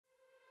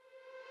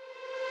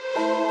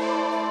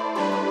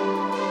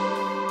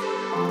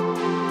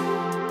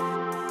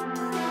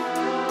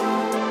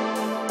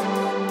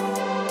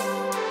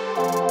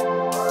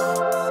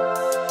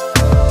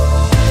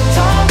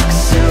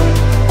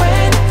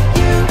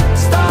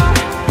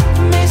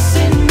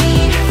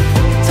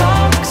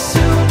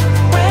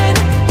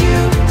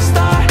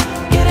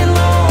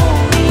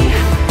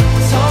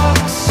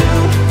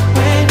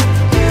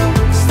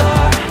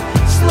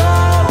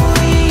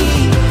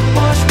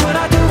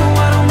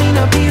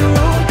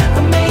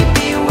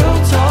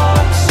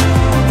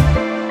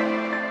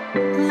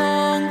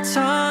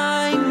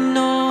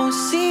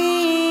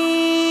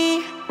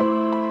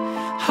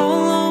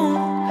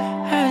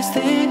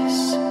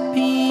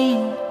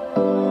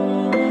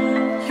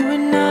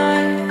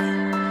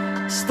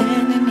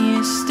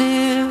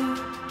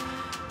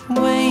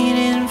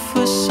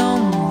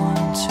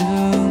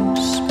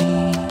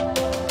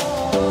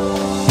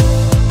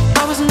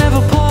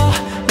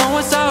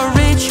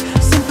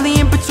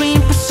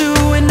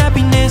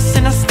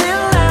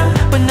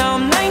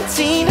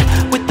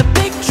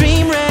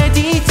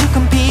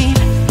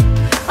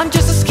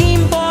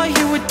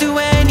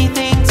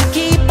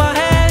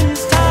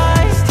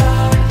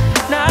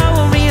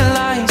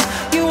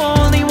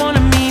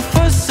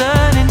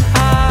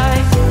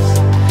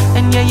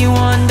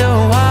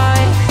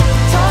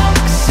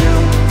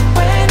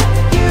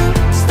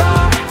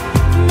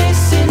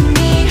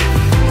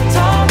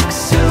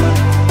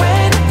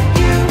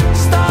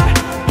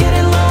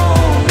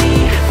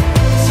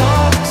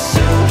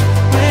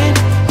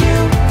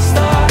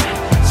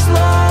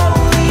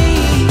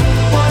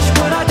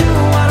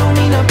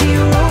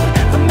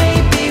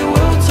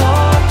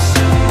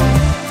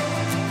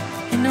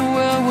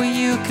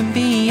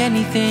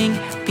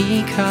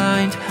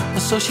framed, or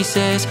so she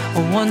says,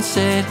 or once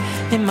said.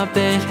 In my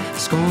bed,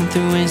 scrolling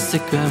through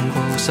Instagram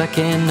posts, I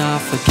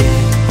cannot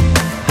forget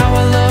how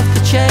I love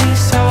the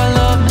chase, how I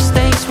love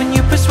mistakes when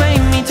you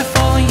persuade me to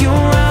follow you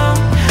around.